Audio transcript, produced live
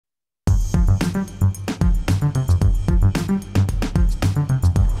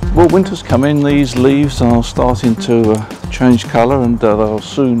Well, winter's coming, these leaves are starting to change colour, and they'll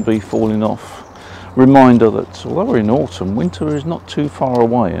soon be falling off. Reminder that although we're in autumn, winter is not too far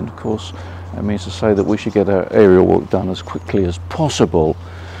away, and of course that means to say that we should get our aerial work done as quickly as possible.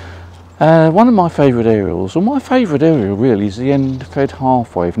 One of my favourite aerials, or my favourite aerial really, is the end-fed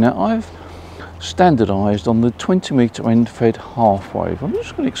half wave. Now I've standardised on the 20 metre end-fed half wave. I'm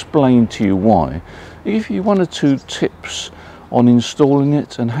just going to explain to you why. Give you one or two tips on installing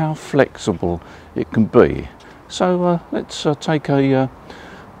it and how flexible it can be. So let's take a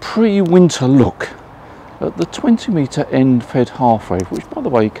pre-winter look at the 20 metre end-fed half wave, which by the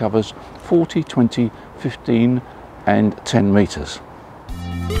way covers 40, 20, 15 and 10 metres.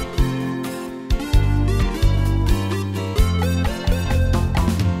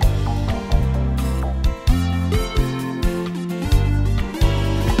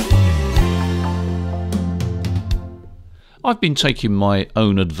 I've been taking my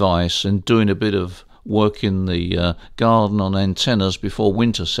own advice and doing a bit of work in the garden on antennas before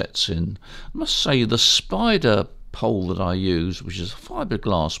winter sets in. I must say the spider pole that I use, which is a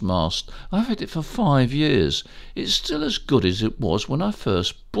fiberglass mast, I've had it for 5 years. It's still as good as it was when I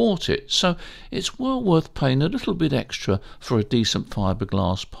first bought it, so it's well worth paying a little bit extra for a decent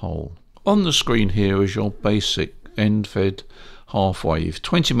fiberglass pole. On the screen here is your basic end-fed half wave,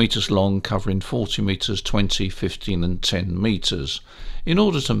 20 metres long, covering 40 metres, 20, 15 and 10 metres. In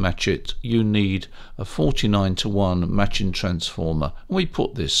order to match it, you need a 49:1 matching transformer. We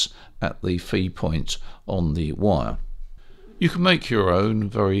put this at the feed point on the wire. You can make your own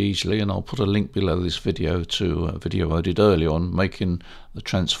very easily, and I'll put a link below this video to a video I did earlier on making the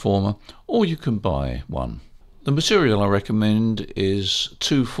transformer, or you can buy one. The material I recommend is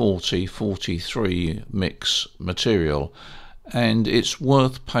 240/43 mix material, and it's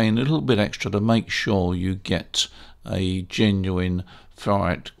worth paying a little bit extra to make sure you get a genuine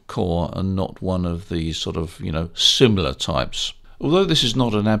ferrite core and not one of these sort of, similar types. Although this is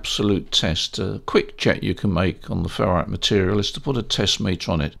not an absolute test, a quick check you can make on the ferrite material is to put a test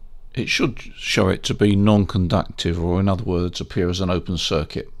meter on it. It should show it to be non-conductive, or in other words appear as an open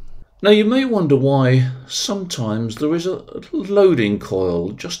circuit. Now you may wonder why sometimes there is a little loading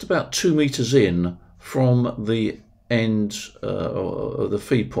coil just about 2 metres in from the end of the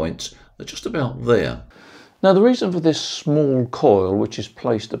feed point, just about there. Now the reason for this small coil, which is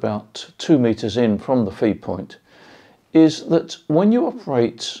placed about 2 metres in from the feed point, is that when you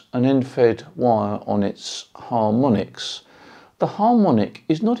operate an end-fed wire on its harmonics, the harmonic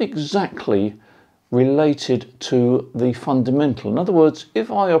is not exactly related to the fundamental. In other words, if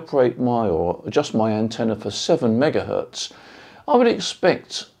I operate or adjust my antenna for 7 megahertz, I would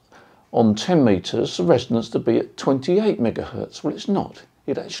expect on 10 metres the resonance to be at 28 megahertz. Well, it's not.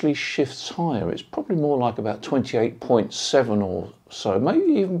 It actually shifts higher. It's probably more like about 28.7 or so,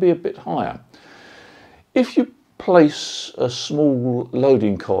 maybe even be a bit higher. If you place a small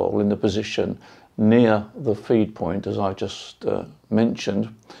loading coil in the position near the feed point, as I just mentioned,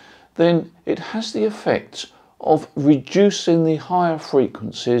 then it has the effect of reducing the higher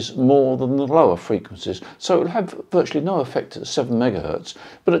frequencies more than the lower frequencies. So it will have virtually no effect at 7 megahertz,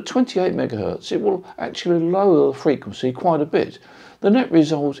 but at 28 megahertz it will actually lower the frequency quite a bit. The net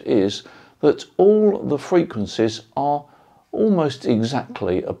result is that all the frequencies are almost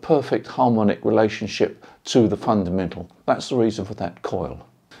exactly a perfect harmonic relationship to the fundamental. That's the reason for that coil.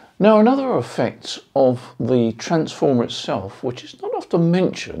 Now another effect of the transformer itself, which is not often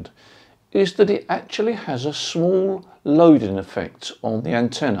mentioned, is that it actually has a small loading effect on the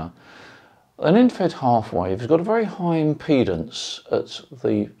antenna. An end-fed half wave has got a very high impedance at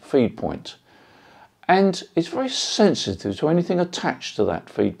the feed point, and it's very sensitive to anything attached to that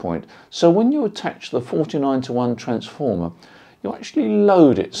feed point. So when you attach the 49:1 transformer, you actually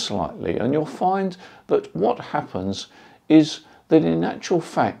load it slightly, and you'll find that what happens is that in actual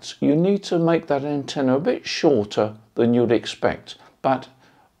fact you need to make that antenna a bit shorter than you'd expect, but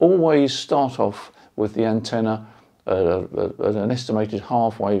always start off with the antenna at an estimated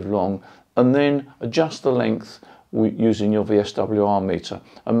half wave long, and then adjust the length using your VSWR meter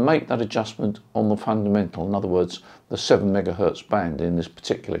and make that adjustment on the fundamental, in other words the 7 megahertz band in this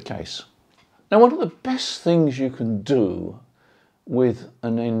particular case. Now one of the best things you can do with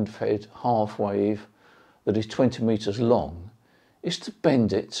an end-fed half wave that is 20 meters long is to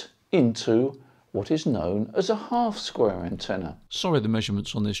bend it into what is known as a half square antenna. Sorry, the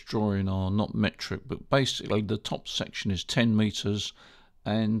measurements on this drawing are not metric, but basically the top section is 10 meters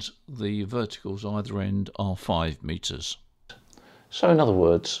and the verticals either end are 5 meters. So in other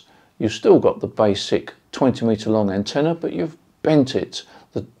words, you've still got the basic 20 meter long antenna, but you've bent it.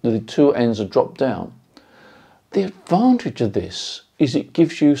 The two ends are dropped down. The advantage of this is it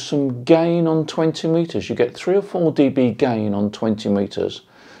gives you some gain on 20 metres. You get 3 or 4 dB gain on 20 metres,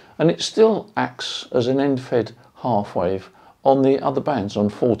 and it still acts as an end-fed half wave on the other bands, on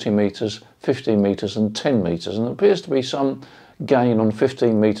 40 metres, 15 metres and 10 metres, and there appears to be some gain on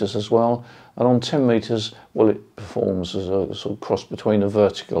 15 metres as well, and on 10 metres, well, it performs as a sort of cross between a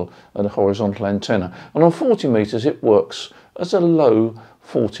vertical and a horizontal antenna, and on 40 metres it works as a low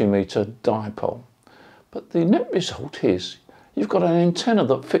 40 metre dipole. But the net result is you've got an antenna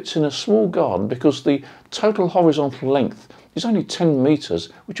that fits in a small garden, because the total horizontal length is only 10 metres,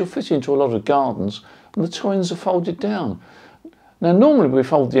 which will fit into a lot of gardens, and the two ends are folded down. Now normally we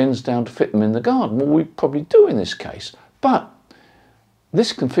fold the ends down to fit them in the garden. Well, we probably do in this case, but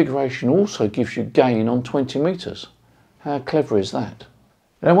this configuration also gives you gain on 20 metres. How clever is that?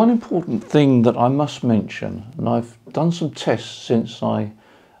 Now, one important thing that I must mention, and I've done some tests since I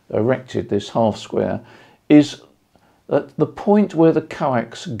erected this half square, is that the point where the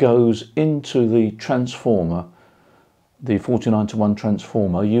coax goes into the transformer, the 49:1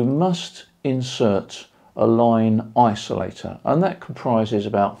 transformer, you must insert a line isolator, and that comprises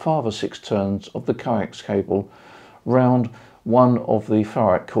about 5 or 6 turns of the coax cable round one of the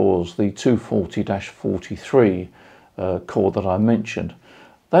ferrite cores, the 240-43 core that I mentioned.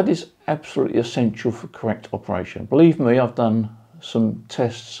 That is absolutely essential for correct operation. Believe me, I've done some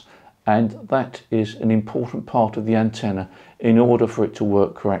tests, and that is an important part of the antenna in order for it to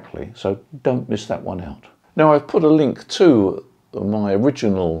work correctly, so don't miss that one out. Now, I've put a link to my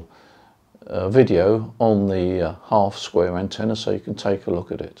original video on the half square antenna, so you can take a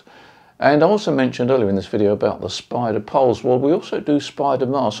look at it. And I also mentioned earlier in this video about the spider poles. Well, we also do spider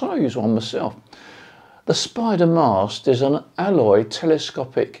masts, and I use one myself. The spider mast is an alloy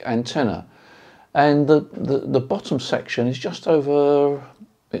telescopic antenna, and the bottom section is just over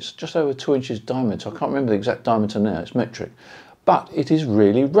 2 inches diameter. I can't remember the exact diameter now, it's metric, but it is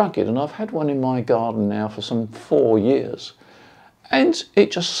really rugged, and I've had one in my garden now for some 4 years. And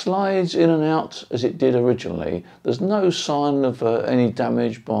it just slides in and out as it did originally. There's no sign of any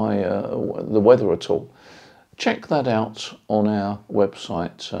damage by the weather at all. Check that out on our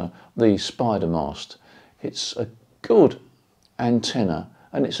website, the Spider Mast. It's a good antenna,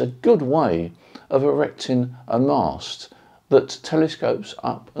 and it's a good way of erecting a mast that telescopes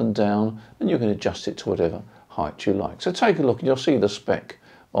up and down, and you can adjust it to whatever height you like. So take a look and you'll see the spec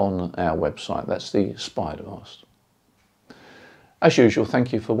on our website. That's the Spider Mast. As usual,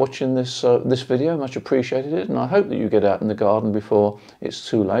 thank you for watching this video, much appreciated it, and I hope that you get out in the garden before it's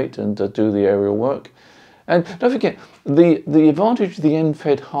too late and do the aerial work. And don't forget, the advantage of the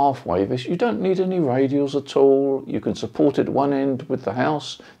end-fed half wave is you don't need any radials at all. You can support it at one end with the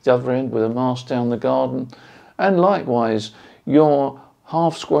house, the other end with a mast down the garden, and likewise your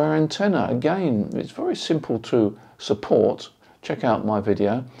half square antenna. Again, it's very simple to support. Check out my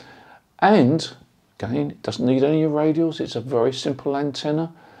video. And again, it doesn't need any radials. It's a very simple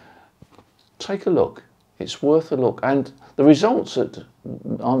antenna. Take a look. It's worth a look. And the results that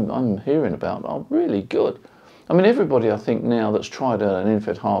I'm hearing about are really good. I mean, everybody I think now that's tried an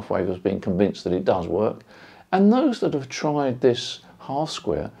end-fed half wave has been convinced that it does work. And those that have tried this half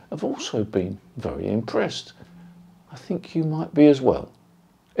square have also been very impressed. I think you might be as well.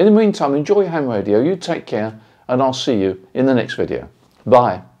 In the meantime, enjoy ham radio. You take care, and I'll see you in the next video.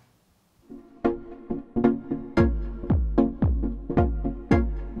 Bye.